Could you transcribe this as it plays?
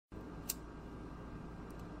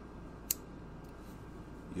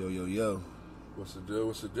Yo, yo, yo. What's the deal?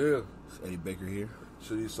 What's the deal? It's Eddy Baker here.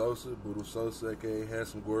 Chili Sosa, Boodle Sosa, aka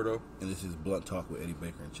Handsome Gordo. And this is Blunt Talk with Eddy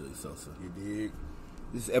Baker and Chili Sosa. You dig?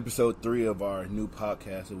 This is episode 3 of our new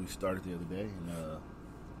podcast that we started the other day. And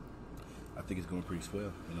I think it's going pretty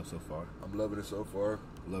swell, so far. I'm loving it so far.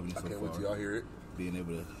 Loving it so far. I can't wait till y'all hear it. Being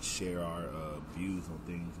able to share our views on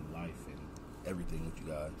things in life and everything with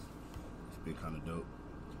you guys. It's been kind of dope.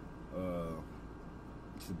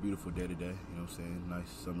 It's a beautiful day today, you know what I'm saying? Nice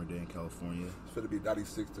summer day in California. It's going to be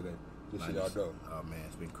 96 today, just so y'all know. Oh man,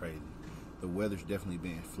 it's been crazy. The weather's definitely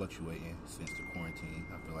been fluctuating since the quarantine.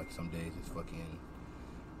 I feel like some days it's fucking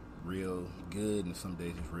real good and some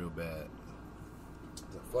days it's real bad.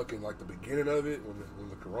 The beginning of it, when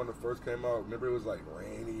the corona first came out, remember it was like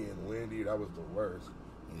rainy and windy? That was the worst.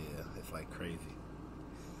 Yeah, it's like crazy.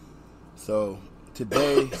 So,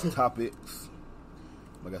 today's topics,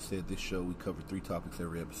 like I said, this show we cover 3 topics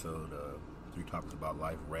every episode. 3 topics about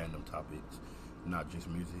life, random topics, not just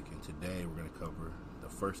music. And today we're going to cover the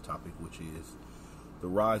first topic, which is the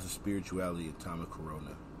rise of spirituality in time of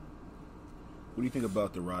corona. What do you think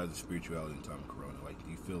about the rise of spirituality in time of corona? Like,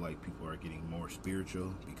 do you feel like people are getting more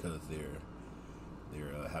spiritual because they're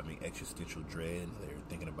having existential dread? They're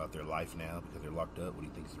thinking about their life now because they're locked up. What do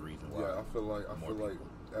you think is the reason why? Yeah, I feel like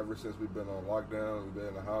ever since we've been on lockdown, we've been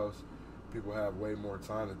in the house, people have way more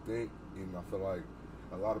time to think, and I feel like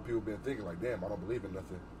a lot of people been thinking like, damn, I don't believe in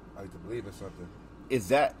nothing. I need to believe in something.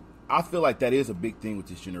 I feel like that is a big thing with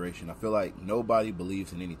this generation. I feel like nobody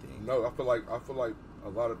believes in anything. No, I feel like a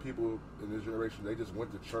lot of people in this generation, they just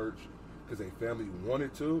went to church because their family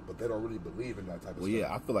wanted to, but they don't really believe in that type of stuff. Well,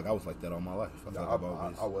 yeah, I feel like I was like that all my life.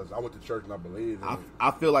 I went to church and I believed.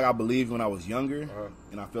 I feel like I believed when I was younger,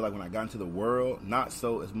 and I feel like when I got into the world, not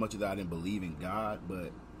so as much as I didn't believe in God,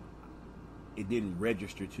 but it didn't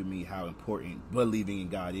register to me how important believing in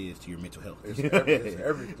God is to your mental health. It's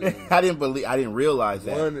everything. I didn't realize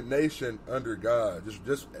that. One nation under God.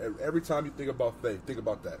 Just every time you think about faith, think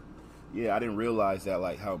about that. Yeah, I didn't realize that,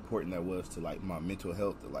 like, how important that was to, like, my mental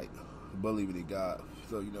health, to, like, believing in God.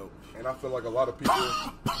 So, And I feel like a lot of people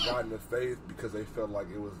got into faith because they felt like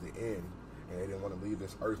it was the end, and they didn't want to leave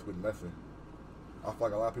this earth with nothing. I feel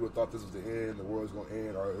like a lot of people thought this was the end, the world was going to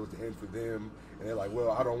end, or it was the end for them. And they're like,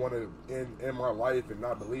 well, I don't want to end my life and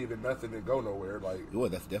not believe in nothing and go nowhere. Like, well,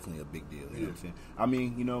 that's definitely a big deal. You know what I'm saying? I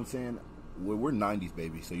mean, you know what I'm saying? We're 90s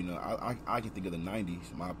baby, so I can think of the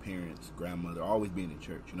 90s. My parents, grandmother, always being in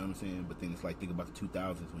church. You know what I'm saying? But then it's like, think about the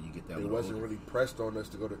 2000s when you get that. It wasn't really pressed on us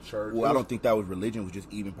to go to church. Well, I don't think that was religion. It was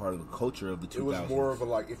just even part of the culture of the 2000s. It was more of a,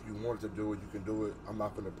 like, if you wanted to do it, you can do it. I'm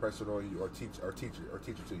not going to press it on you or teach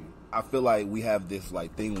it to you. I feel like we have this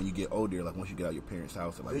like thing when you get older, like once you get out of your parents'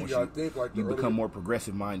 house, and, like you become more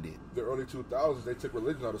progressive minded. The early 2000s, they took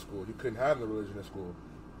religion out of school. You couldn't have the religion in school.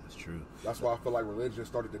 That's true. That's why I feel like religion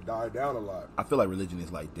started to die down a lot. I feel like religion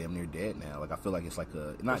is like damn near dead now. Like I feel like it's like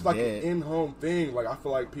it's like an in-home thing. Like I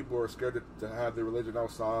feel like people are scared to have their religion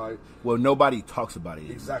outside. Well, nobody talks about it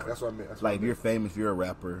anymore. Exactly. That's what I meant. If you're famous, if you're a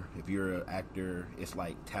rapper, if you're an actor, it's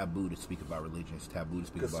like taboo to speak about religion. It's taboo to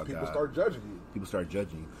speak about God. Because people start judging you. People start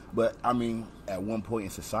judging you. But I mean, at one point in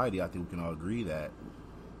society, I think we can all agree that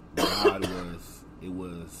God was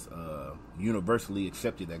universally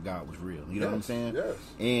accepted that God was real. You know what I'm saying? Yes.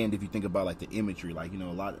 And if you think about like the imagery, like a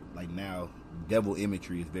lot like now, devil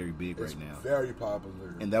imagery is very big right now. Very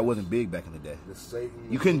popular. And that wasn't big back in the day. The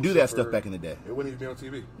Satan. You couldn't do that stuff back in the day. It wouldn't even be on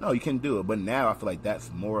TV. No, you couldn't do it. But now I feel like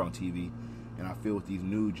that's more on TV. And I feel with these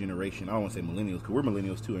new generation, I don't want to say millennials, because we're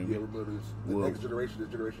millennials too, ain't we? Yeah, we're millennials. The next generation is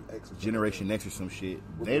Generation X. Generation X or some shit.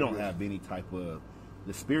 They don't have any type of...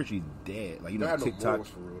 The spiritual's dead. Like, TikTok.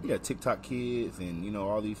 You got TikTok kids and,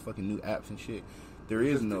 all these fucking new apps and shit. There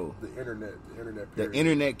is no... The internet.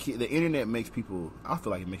 The internet makes people... I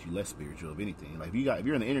feel like it makes you less spiritual, if anything. Like, if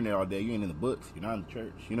you're on the internet all day, you ain't in the books. You're not in the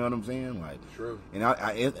church. You know what I'm saying? Like, true. And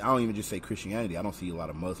I don't even just say Christianity. I don't see a lot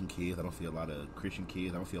of Muslim kids. I don't see a lot of Christian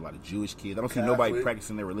kids. I don't see a lot of Jewish kids. I don't see nobody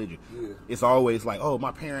practicing their religion. Yeah. It's always like, oh,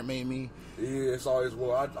 my parent made me. Yeah, it's always,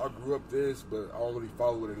 well, I grew up this, but I don't really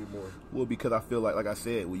follow it anymore. Well, because I feel like I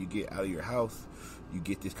said, when you get out of your house, you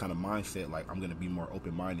get this kind of mindset, like, I'm going to be more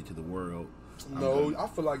open-minded to the world. No, I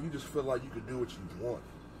feel like you just feel like you can do what you want.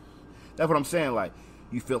 That's what I'm saying. Like,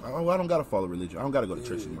 you feel like, oh, I don't got to follow religion. I don't got to go to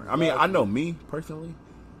church anymore. I mean, I know me, personally,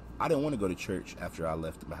 I didn't want to go to church after I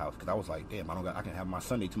left the house because I was like, damn, I can have my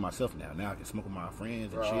Sunday to myself now. Now I can smoke with my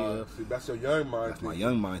friends and chill. See, that's your young mind. That's my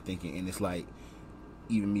young mind thinking. And it's like,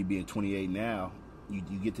 even me being 28 now,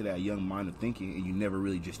 you get to that young mind of thinking, and you never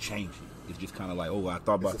really just change it. It's just kind of like, oh, I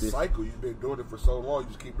thought about It's a this. cycle. You've been doing it for so long. You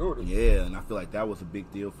just keep doing it. Yeah, and I feel like that was a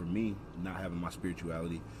big deal for me, not having my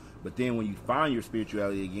spirituality. But then when you find your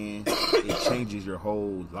spirituality again, it changes your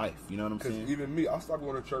whole life. You know what I'm saying? Because even me, I stopped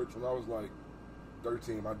going to church when I was like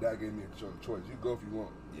 13. My dad gave me a choice. You go if you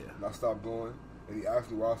want. Yeah. And I stopped going. And he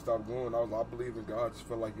asked me why I stopped going. I believe in God. I just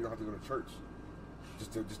felt like you don't have to go to church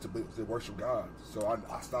just to worship God. So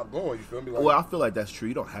I stopped going. You feel me? Like, well, I feel like that's true.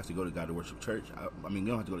 You don't have to go to God to worship church. I mean, you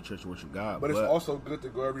don't have to go to church to worship God. But it's also good to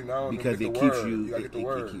go every now and then. Because it keeps word. you. Get the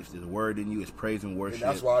word. It keeps the word in you. It's praise and worship. And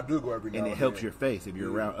that's why I do go every now and then. And it helps your faith if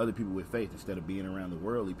you're around other people with faith instead of being around the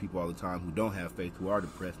worldly people all the time who don't have faith, who are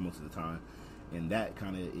depressed most of the time. And that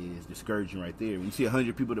kind of is discouraging right there. When you see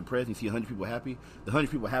 100 people depressed and you see 100 people happy, the 100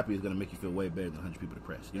 people happy is going to make you feel way better than 100 people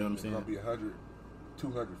depressed. You know what I'm saying? There's going to be 100,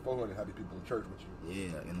 200, 400 happy people in church with you.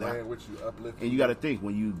 Yeah. And praying with you, uplifting. And you got to think,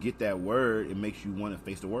 when you get that word, it makes you want to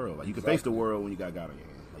face the world. Like, you can face the world when you got God on your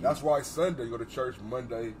hand. Like, that's why Sunday, you go to church.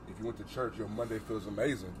 Monday, if you went to church, your Monday feels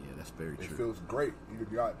amazing. Yeah, that's very true. It feels great.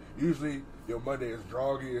 Usually, your Monday is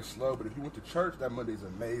droggy and slow, but if you went to church, that Monday is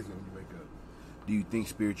amazing when you wake up. Do you think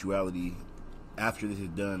spirituality, after this is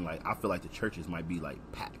done, like, I feel like the churches might be, like,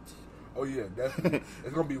 packed? Oh, yeah, definitely.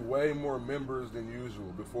 It's going to be way more members than usual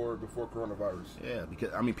before coronavirus. Yeah,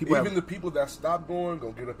 because, I mean, the people that stopped going,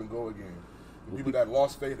 going to get up and go again. The people that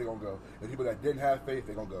lost faith, they're going to go. And people that didn't have faith,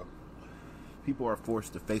 they're going to go. People are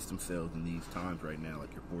forced to face themselves in these times right now.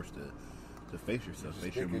 Like, you're forced to face yourself,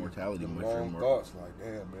 face your mortality. Thoughts, like,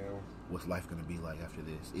 damn, man. What's life going to be like after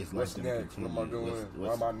this? Is what's life going to next? continue? What am I doing?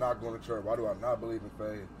 Why am I not going to church? Why do I not believe in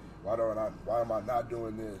faith? Why am I not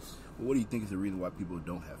doing this? Well, what do you think is the reason why people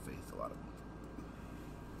don't have faith? A lot of them.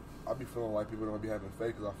 I be feeling like people don't be having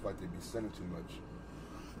faith because I feel like they be sinning too much.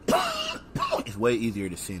 It's way easier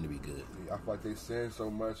to sin to be good. Yeah, I feel like they sin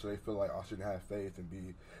so much, so they feel like I shouldn't have faith and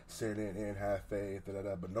be sinning and have faith,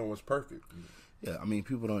 but no one's perfect. Yeah, I mean,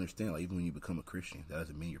 people don't understand. Like, even when you become a Christian, that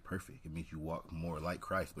doesn't mean you're perfect. It means you walk more like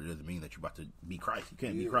Christ, but it doesn't mean that you're about to be Christ. You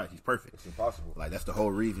can't be Christ. He's perfect. It's impossible. Like, that's the whole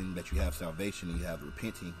reason that you have salvation and you have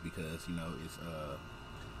repenting, because, you know,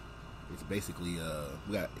 it's basically,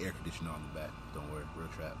 we got air conditioner on the back. Don't worry, real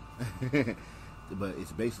trap. But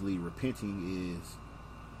it's basically, repenting is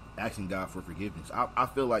asking God for forgiveness. I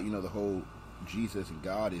feel like, you know, the whole Jesus and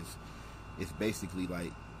God is basically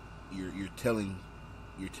like you're telling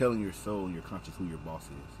your soul and your conscience who your boss is.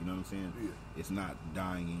 You know what I'm saying? Yeah. It's not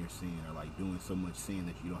dying in your sin or like doing so much sin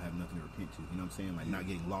that you don't have nothing to repent to. You know what I'm saying? Like, not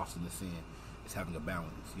getting lost in the sin. It's having a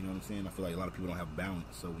balance. You know what I'm saying? I feel like a lot of people don't have balance.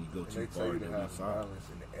 So when you go too far, you to have one side, balance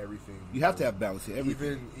in everything. You have to have balance in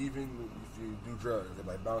everything. Even if you do drugs, they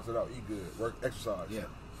like balance it out. Eat good, work, exercise. Yeah.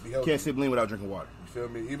 Be healthy. Can't sit lean without drinking water. You feel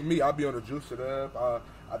me? Even me, I be on the juice it up.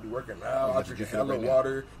 I be working out. I drink a hell of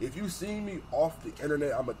water. If you see me off the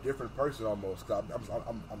internet, I'm a different person almost. Cause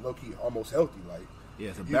I'm low key almost healthy. Like, yeah,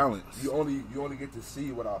 it's a balance. You only get to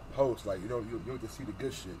see what I post. Like, you get to see the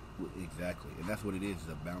good shit. Exactly, and that's what it is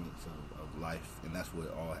a balance of life, and that's what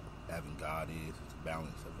all having God is. It's a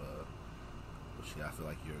balance of shit. I feel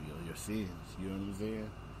like your sins. You know what I'm saying?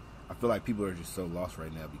 I feel like people are just so lost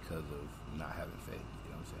right now because of not having faith.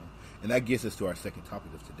 You know what I'm saying? And that gets us to our second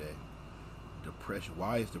topic of today: depression.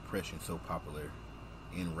 Why is depression so popular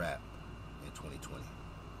in rap in 2020?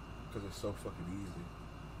 Because it's so fucking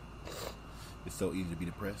easy. It's so easy to be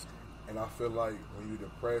depressed. And I feel like when you're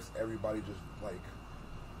depressed, everybody just like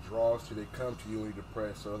draws to, they come to you when you're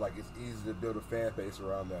depressed. So like, it's easy to build a fan base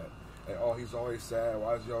around that. Like, oh, he's always sad.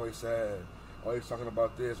 Why is he always sad? Oh, he's talking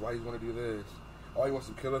about this. Why he's want to do this? Oh, he wants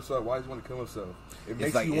to kill himself. Why does he want to kill himself? It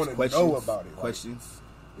makes you want to know about it. Questions.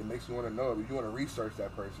 It makes you want to know. You want to research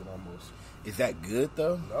that person almost. Is that good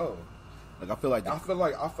though? No. Like, I feel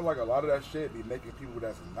like a lot of that shit be making people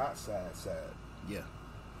that's not sad. Yeah.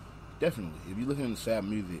 Definitely. If you listen to sad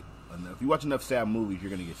music enough, if you watch enough sad movies, you're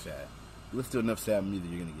gonna get sad. If you listen to enough sad music,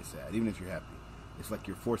 you're gonna get sad, even if you're happy. It's like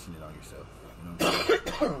you're forcing it on yourself. You know what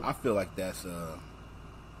I'm saying? I feel like that's.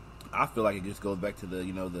 I feel like it just goes back to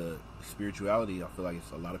the spirituality. I feel like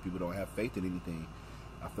a lot of people don't have faith in anything.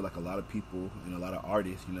 I feel like a lot of people and a lot of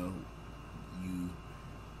artists, you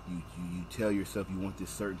tell yourself you want this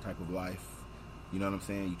certain type of life. You know what I'm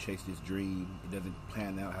saying? You chase this dream. It doesn't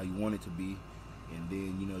plan out how you want it to be. And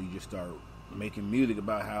then, you just start making music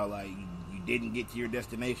about how, like, you didn't get to your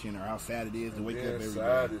destination or how sad it is to wake up every day.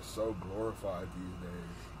 Sad is so glorified these days.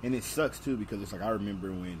 And it sucks, too, because it's like, I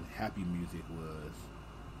remember when happy music was,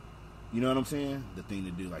 you know what I'm saying? The thing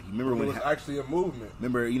to do. Like, you remember when it was actually a movement.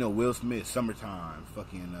 Remember, Will Smith, Summertime,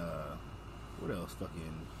 fucking, what else?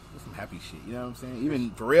 Fucking some happy shit. You know what I'm saying?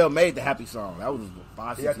 Even Pharrell made the happy song. That was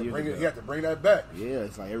 5-6 years ago. He had to bring that back. Yeah,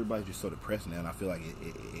 it's like everybody's just so depressed now, and I feel like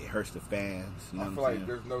it hurts the fans. You know I feel like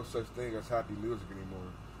there's no such thing as happy music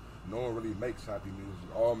anymore. No one really makes happy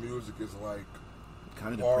music. All music is like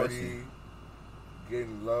kind of party, depressing.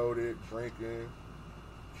 getting loaded, drinking,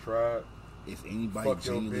 trap. Is anybody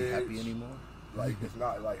genuinely happy anymore? Like, it's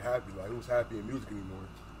not like happy. Like, who's happy in music anymore?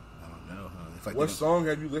 I don't know, huh? It's like what song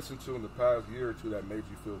have you listened to in the past year or two that made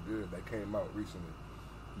you feel good, that came out recently?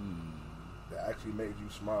 That actually made you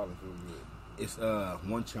smile and feel good? It's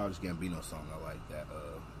one Childish Gambino song I like, that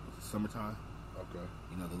Summertime. Okay.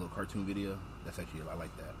 You know, the little cartoon video? That's actually, I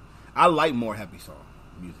like that. I like more happy song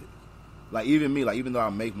music. Like, even me, like, even though I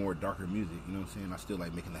make more darker music, you know what I'm saying? I still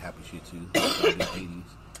like making the happy shit too. Like the 80s.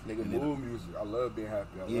 Nigga, mood music. I love being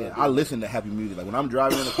happy. I listen to happy music. Like when I'm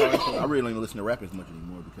driving in the car, I really don't even listen to rap as much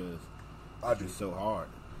anymore because it's so hard.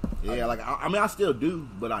 Yeah, I mean I still do,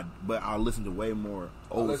 but I listen to way more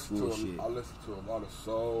old school shit. I listen to a lot of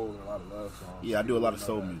soul and a lot of love songs. Yeah, I do a lot of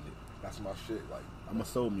soul music. That's my shit. Like I'm a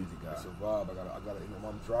soul music guy. It's a vibe. I gotta.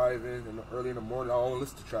 When I'm driving early in the morning, I don't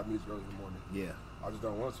listen to trap music early in the morning. Yeah, I just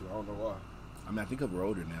don't want to. I don't know why. I mean, I think we're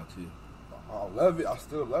older now too. I love it. I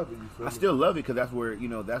still love it. You feel me? I still love it because that's where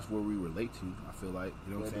we relate to. I feel like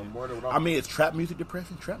you know what I'm saying. I mean, is trap music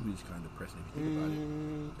depressing? Trap music kind of depressing if you think about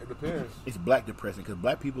it. It depends. It's black depressing because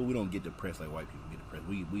black people we don't get depressed like white people get depressed.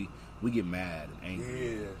 We get mad and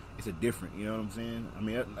angry. Yeah, it's a different. You know what I'm saying? I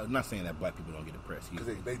mean, I'm not saying that black people don't get depressed because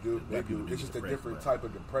they do. They do. It's just a different type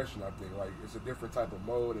of depression. I think like it's a different type of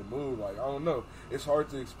mode and mood. Like I don't know. It's hard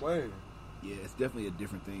to explain. Yeah, it's definitely a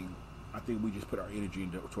different thing. I think we just put our energy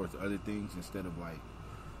towards other things instead of like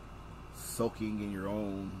soaking in your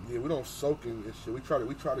own. Yeah, we don't soak in this shit. We try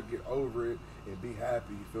to get over it and be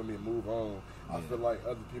happy. You feel me? And move on. Yeah. I feel like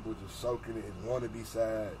other people just soak in it and want to be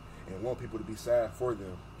sad and want people to be sad for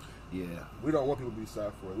them. Yeah, we don't want people to be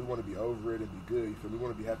sad for it. We want to be over it and be good. You feel me? We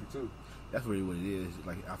want to be happy too. That's really what it is.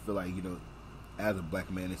 Like I feel like as a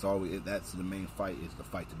black man, it's always that's the main fight is the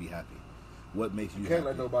fight to be happy. What makes you can't happy?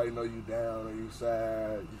 Let nobody know you down or you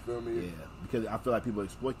sad. You feel me? Yeah, because I feel like people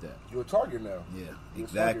exploit that. You're a target now. Yeah,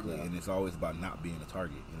 exactly. And it's always about not being a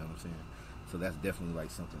target. You know what I'm saying? So that's definitely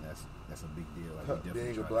like something that's a big deal. Like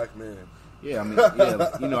being a black man. Yeah, I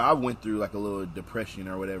mean, I went through like a little depression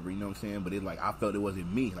or whatever. You know what I'm saying? But I felt it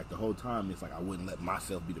wasn't me. Like the whole time, it's like I wouldn't let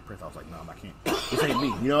myself be depressed. I was like, no, I can't. This ain't me.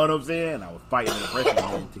 You know what I'm saying? I was fighting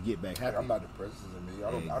depression to get back happy. I'm not depressed. This isn't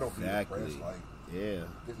me. I don't feel depressed. Like. Yeah.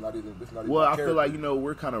 It's not even. Well, I feel like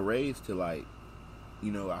we're kind of raised to like,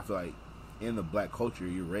 I feel like in the black culture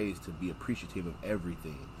you're raised to be appreciative of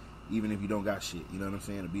everything, even if you don't got shit. You know what I'm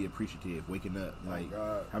saying? To be appreciative, waking up. Like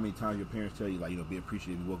how many times your parents tell you like be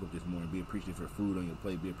appreciative. You woke up this morning. Be appreciative for food on your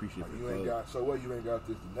plate. Be appreciative for clothes. So what? You ain't got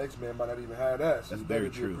this. The next man might not even have that. So that's you very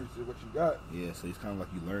better true. Be appreciative of what you got. Yeah. So it's kind of like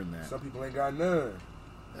you learn that. Some people ain't got none.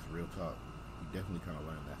 That's real talk. You definitely kind of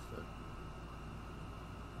learn that stuff.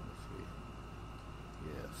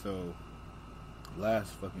 So, the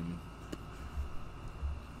last.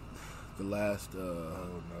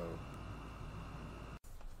 Oh no.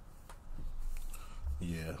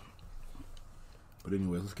 Yeah. But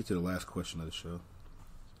anyway, let's get to the last question of the show.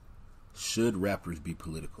 Should rappers be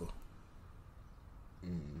political?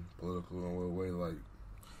 Political in what way? Like,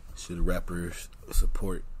 should rappers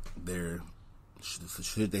support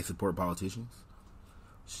Should they support politicians?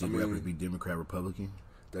 Should rappers be Democrat, Republican?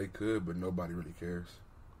 They could, but nobody really cares.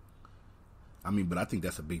 But I think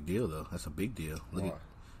that's a big deal, though. That's a big deal.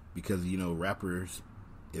 Because, rappers,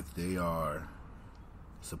 if they are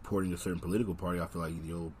supporting a certain political party, I feel like,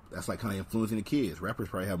 that's like kind of influencing the kids. Rappers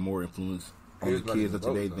probably have more influence on the kids of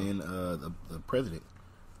today than the president.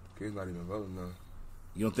 Kids not even voting, though.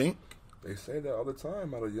 You don't think? They say that all the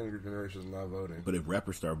time out of younger generations not voting. But if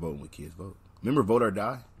rappers start voting, would kids vote? Remember Vote or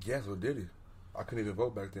Die? Yes, well, did he? I couldn't even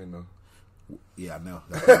vote back then, though. Yeah, I know.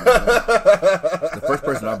 The first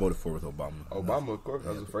person I voted for was Obama. Obama, of course.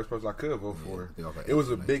 That was the first person I could vote for. It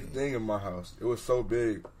was a big thing in my house. It was so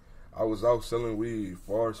big. I was out selling weed,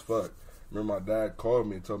 far as fuck. Remember my dad called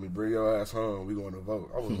me and told me, bring your ass home, we going to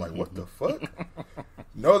vote. I was like, what the fuck?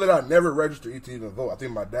 Know that I never registered to even vote. I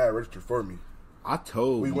think my dad registered for me.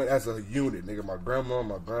 We went as a unit, nigga. My grandma,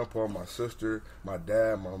 my grandpa, my sister, my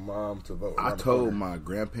dad, my mom to vote. I told my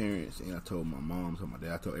grandparents and I told my mom, my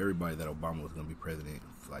dad, I told everybody that Obama was going to be president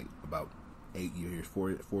like about 8 years,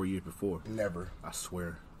 4 years before. Never. I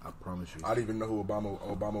swear. I promise you. I didn't even know who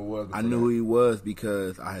Obama was. I knew who he was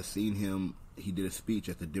because I had seen him. He did a speech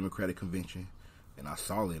at the Democratic convention. And I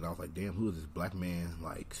saw it. And I was like, damn, who is this black man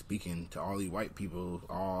like speaking to all these white people?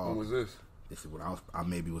 When was this? this is when I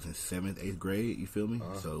maybe was in 7th, 8th grade. You feel me?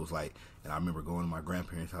 So it was like, and I remember going to my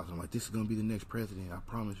grandparents' house. I'm like, this is gonna be the next president. I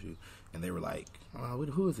promise you. And they were like,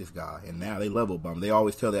 who is this guy? And now they love Obama. They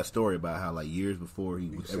always tell that story about how like years before he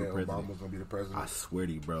was ever president, Obama was gonna be the president. I swear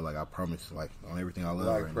to you, bro. Like I promise, like on everything I love.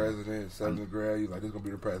 Black right president, 7th grade. You like, this is gonna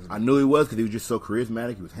be the president. I knew he was because he was just so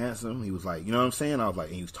charismatic. He was handsome. He was like, you know what I'm saying? I was like,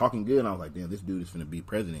 and he was talking good. And I was like, damn, this dude is gonna be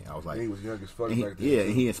president. I was like, and he was young as fuck back then. Yeah,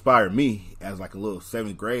 and he inspired me as like a little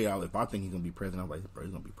 7th grade. If I think he's gonna be president, I was like, bro,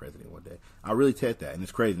 he's gonna be president one day. I really said that, and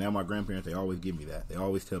it's crazy. Now my grandparents, they always give me that. They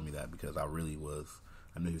always tell me that because I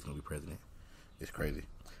knew he was gonna be president. It's crazy.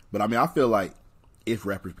 But I mean, I feel like if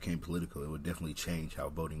rappers became political, it would definitely change how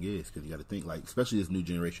voting is. Because you got to think, like, especially this new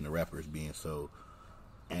generation of rappers being so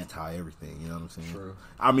anti-everything, you know what I'm saying? True.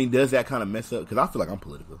 I mean, does that kind of mess up? Because I feel like I'm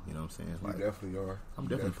political, you know what I'm saying? Like, You definitely are. I'm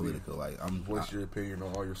definitely political. Like, voice your opinion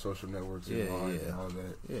on all your social networks and all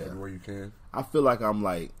that, everywhere you can. I feel like I'm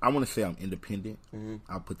like, I want to say I'm independent. Mm-hmm.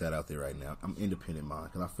 I'll put that out there right now. I'm independent mind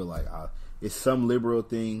because I feel like it's some liberal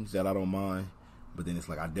things that I don't mind. But then it's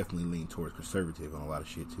like I definitely lean towards conservative on a lot of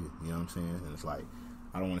shit too. You know what I'm saying? And it's like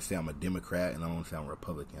I don't want to say I'm a Democrat and I don't want to say I'm a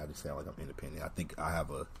Republican. I just say like I'm independent. I think I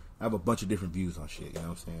have a bunch of different views on shit. You know what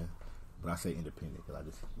I'm saying? But I say independent because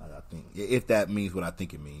I think if that means what I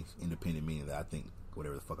think it means, independent meaning that I think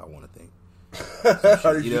whatever the fuck I want to think.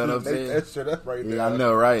 You know what I'm saying? That shit up right there. Yeah, I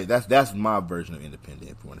know, right? That's my version of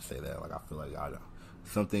independent. If you want to say that, like I feel like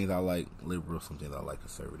some things I like liberal, some things I like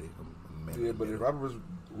conservative. But if rappers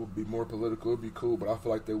would be more political, it'd be cool. But I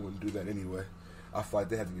feel like they wouldn't do that anyway. I feel like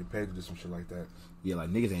they had to get paid to do some shit like that. Yeah,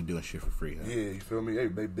 like niggas ain't doing shit for free. Huh? Yeah, you feel me? Hey,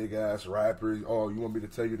 they big ass rappers. Oh, you want me to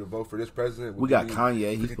tell you to vote for this president? We got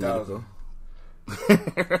Kanye. He's political.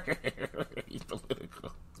 He's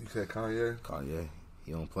political. You said Kanye? Kanye.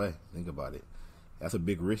 He don't play. Think about it. That's a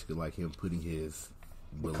big risk of like him putting his.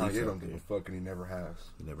 But Kanye don't give a fuck, and he never has.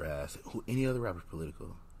 He never has. Any other rappers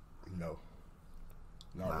political? No.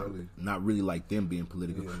 Not really like them being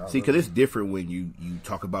political. Yeah, see, because it's different when you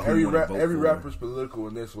talk about every who you want to vote every for. rapper's political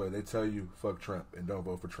in this way. They tell you fuck Trump and don't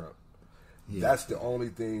vote for Trump. Yeah. That's the only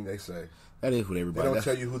thing they say. That is what everybody. They don't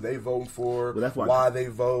tell you who they voting for, that's why they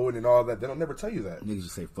vote, and all that. They don't never tell you that. Niggas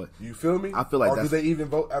just say fuck. You feel me? I feel like or do they even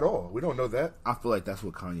vote at all? We don't know that. I feel like that's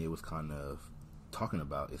what Kanye was kind of talking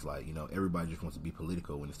about. It's like, you know, everybody just wants to be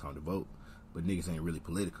political when it's time to vote. But niggas ain't really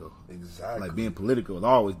political. Exactly. Like being political is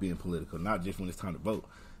always being political, not just when it's time to vote.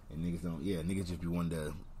 And niggas don't. Yeah, niggas just be wanting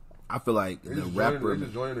to. I feel like they the rapper. They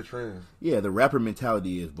just joining the trend. Yeah, the rapper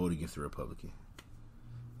mentality is vote against the Republican.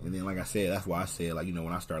 And then, like I said, that's why I said, like, you know,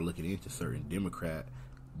 when I started looking into certain Democrat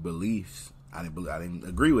beliefs, I didn't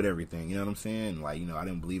agree with everything. You know what I'm saying? Like, you know, I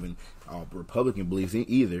didn't believe in all Republican beliefs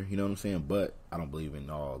either. You know what I'm saying? But I don't believe in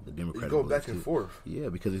all the Democratic beliefs. You go back and forth. Yeah,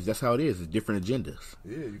 because that's how it is. It's different agendas.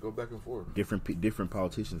 Yeah, you go back and forth. Different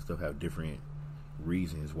politicians still have different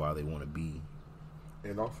reasons why they want to be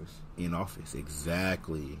in office. In office,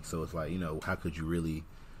 exactly. So it's like, you know, how could you really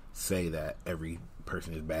say that every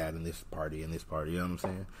person is bad in this party and this party? You know what I'm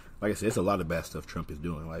saying? Like I said, it's a lot of bad stuff Trump is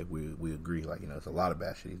doing. Like we agree. Like, you know, it's a lot of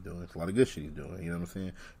bad shit he's doing. It's a lot of good shit he's doing. You know what I'm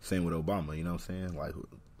saying? Same with Obama. You know what I'm saying? Like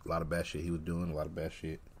a lot of bad shit he was doing. A lot of bad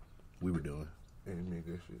shit we were doing. And you mean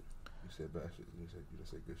good shit? You said bad shit. You didn't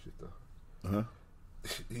say good shit though. Huh?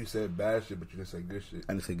 You said bad shit, but you didn't say good shit.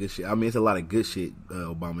 I didn't say good shit. I mean, it's a lot of good shit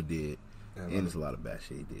Obama did, and it's a lot of bad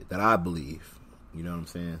shit he did that I believe. You know what I'm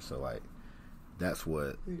saying? So like, that's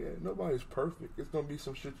what. Yeah, nobody's perfect. It's gonna be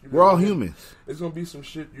some shit. We're all humans. It's gonna be some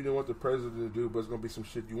shit you didn't want the president to do, but it's gonna be some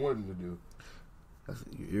shit you wanted him to do.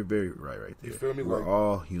 You're very right there. You feel me? We're like,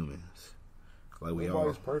 all humans. Like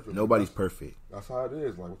nobody's perfect. Nobody's perfect. That's how it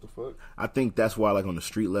is. Like, what the fuck? I think that's why, like, on the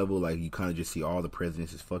street level, like, you kind of just see all the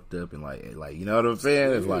presidents is fucked up and like, you know what I'm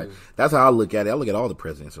saying? It's like, that's how I look at it. I look at all the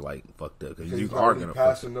presidents are like fucked up because you are gonna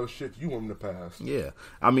passing no shit you want them to pass. Yeah,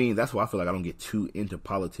 I mean, that's why I feel like I don't get too into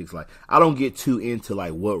politics. Like, I don't get too into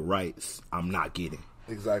like what rights I'm not getting.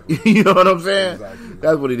 Exactly. You know what I'm saying? Exactly.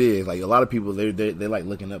 That's what it is. Like, a lot of people, they like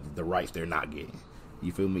looking up the rights they're not getting.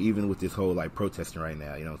 You feel me? Even with this whole, like, protesting right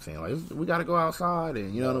now, you know what I'm saying? Like, we got to go outside,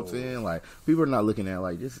 and you know what I'm saying? Like, people are not looking at,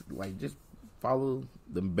 just follow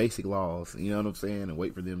the basic laws, you know what I'm saying? And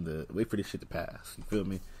wait for this shit to pass. You feel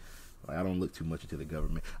me? Like, I don't look too much into the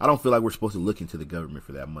government. I don't feel like we're supposed to look into the government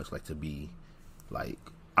for that much, like, to be, like,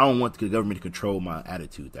 I don't want the government to control my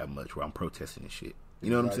attitude that much where I'm protesting and shit. You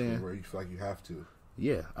know what I'm saying? Where you feel like you have to.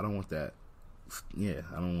 Yeah, I don't want that. Yeah,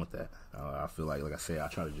 I don't want that. I feel like I said, I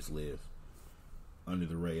try to just live under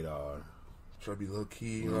the radar. Try to be low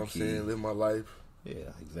key, you know what I'm saying? Live my life.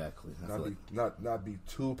 Yeah, exactly. Not be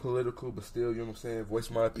too political, but still, you know what I'm saying?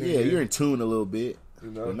 Voice my opinion. Yeah, you're in tune a little bit,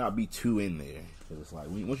 you know, but not be too in there. Because it's like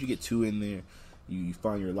once you get too in there, you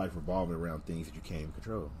find your life revolving around things that you can't even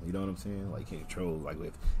control. You know what I'm saying? Like, you can't control. Like,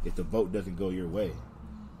 if the vote doesn't go your way,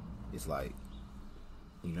 it's like,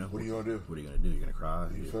 you know, what are you gonna do? What are you gonna do? You're gonna cry.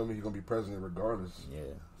 You feel me? You're gonna be president regardless.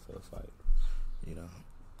 Yeah. So it's like, you know,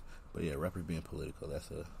 but yeah, rappers being political.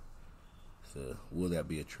 Will that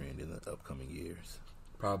be a trend in the upcoming years?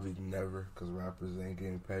 Probably never, because rappers ain't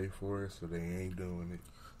getting paid for it, so they ain't doing it.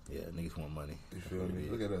 Yeah, niggas want money. You feel me?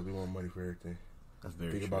 Look at us. We want money for everything. That's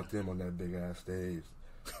very Think true. about them on that big ass stage.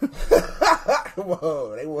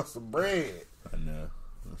 Whoa, they want some bread. I know.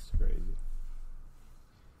 That's crazy.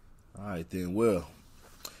 All right, then. Well,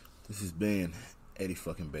 this has been Eddy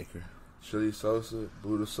fucking Baker. Chili Sosa,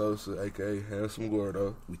 Buddha Sosa, a.k.a. Handsome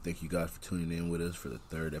Gordo. We thank you guys for tuning in with us for the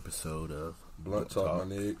 3rd episode of Blunt Talk,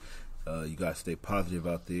 my nigga. You guys stay positive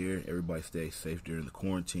out there. Everybody stay safe during the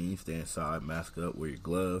quarantine. Stay inside, mask up, wear your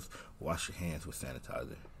gloves, wash your hands with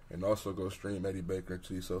sanitizer. And also go stream Eddy Baker and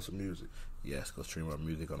Chili Sosa music. Yes, go stream our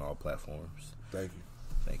music on all platforms. Thank you.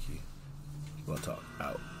 Thank you. Blunt Talk,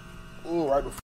 out. Ooh, right before.